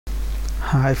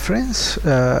Hi friends,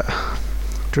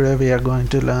 today we are going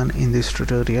to learn in this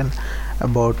tutorial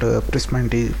about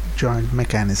prismatic joint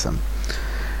mechanism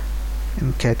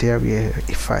in Catia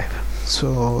V5.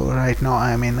 So right now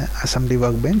I am in assembly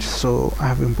workbench, so I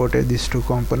have imported these two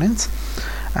components.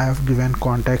 I have given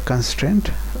contact constraint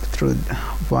through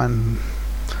one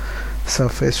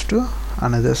surface to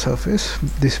another surface,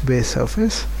 this base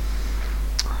surface.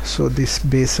 So this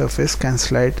base surface can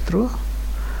slide through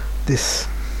this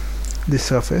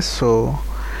surface. So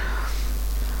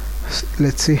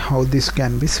let's see how this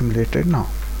can be simulated now.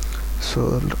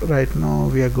 So right now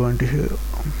we are going to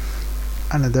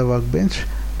another workbench,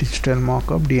 digital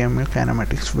mockup, DMU,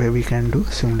 Kinematics, where we can do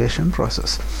simulation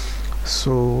process.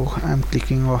 So I'm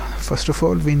clicking off. First of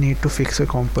all, we need to fix a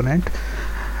component.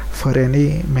 For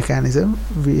any mechanism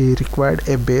we required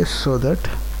a base so that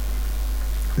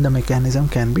the mechanism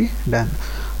can be done.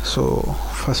 So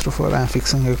first of all, I'm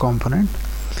fixing a component,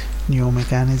 new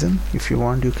mechanism. If you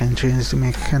want, you can change the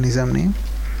mechanism name,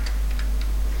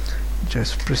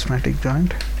 just prismatic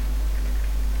joint.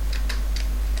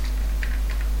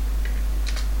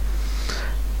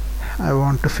 I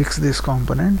want to fix this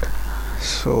component,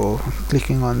 so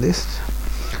clicking on this,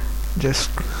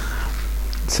 just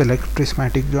select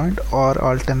prismatic joint, or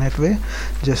alternate way,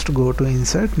 just go to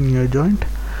insert new joint,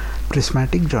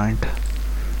 prismatic joint.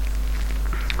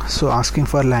 So asking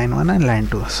for line 1 and line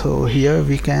 2. So here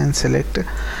we can select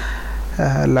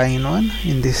line 1,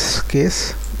 in this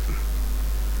case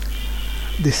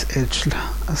this edge,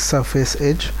 surface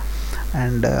edge,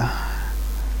 and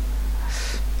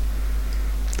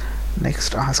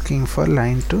next asking for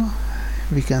line 2,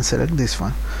 we can select this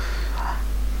one.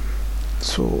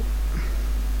 So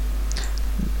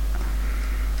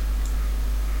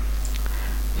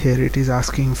here it is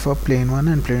asking for plane 1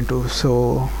 and plane 2.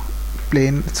 So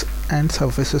planes and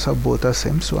surfaces are both the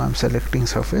same, so I'm selecting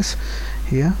surface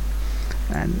here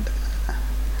and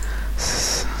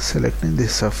selecting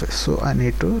this surface. So I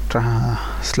need to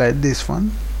slide this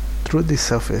one through this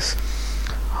surface,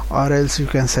 or else you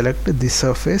can select this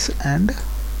surface and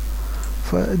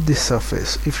for this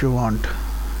surface if you want.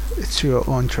 It's your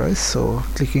own choice. So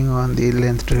clicking on the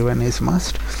length driven is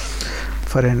must.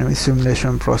 For any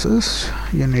simulation process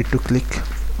you need to click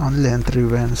on length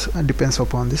driven, depends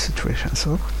upon the situation.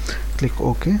 So click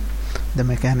OK. The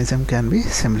mechanism can be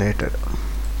simulated.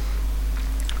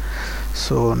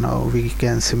 So now we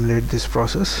can simulate this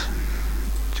process.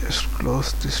 Just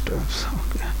close these tabs.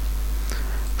 Okay,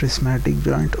 prismatic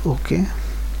joint. Okay,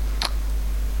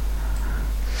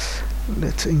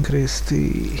 let's increase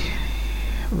the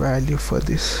value for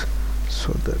this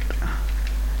so that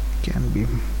can be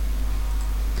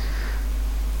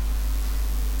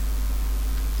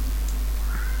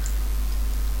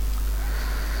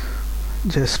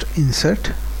just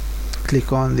insert,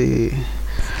 click on the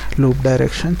loop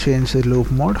direction, change the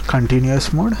loop mode,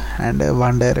 continuous mode, and a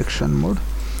one direction mode.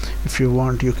 If you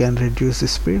want, you can reduce the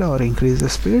speed or increase the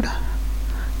speed.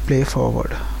 Play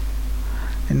forward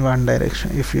in one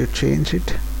direction. If you change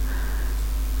it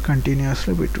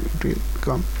continuously, it will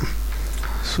come.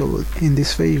 So in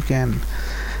this way you can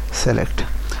select.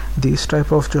 These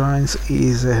type of joints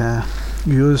is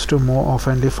used to more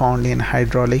oftenly found in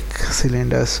hydraulic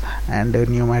cylinders and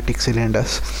pneumatic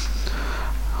cylinders.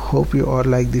 Hope you all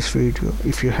like this video.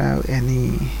 If you have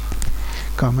any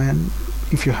comment,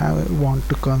 if you want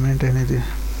to comment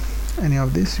any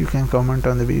of this, you can comment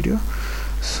on the video.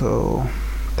 So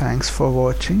thanks for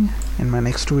watching. In my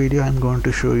next video I'm going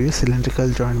to show you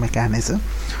cylindrical joint mechanism.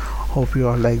 Hope you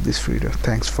all like this video.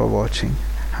 Thanks for watching.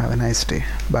 Have a nice day.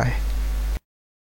 Bye.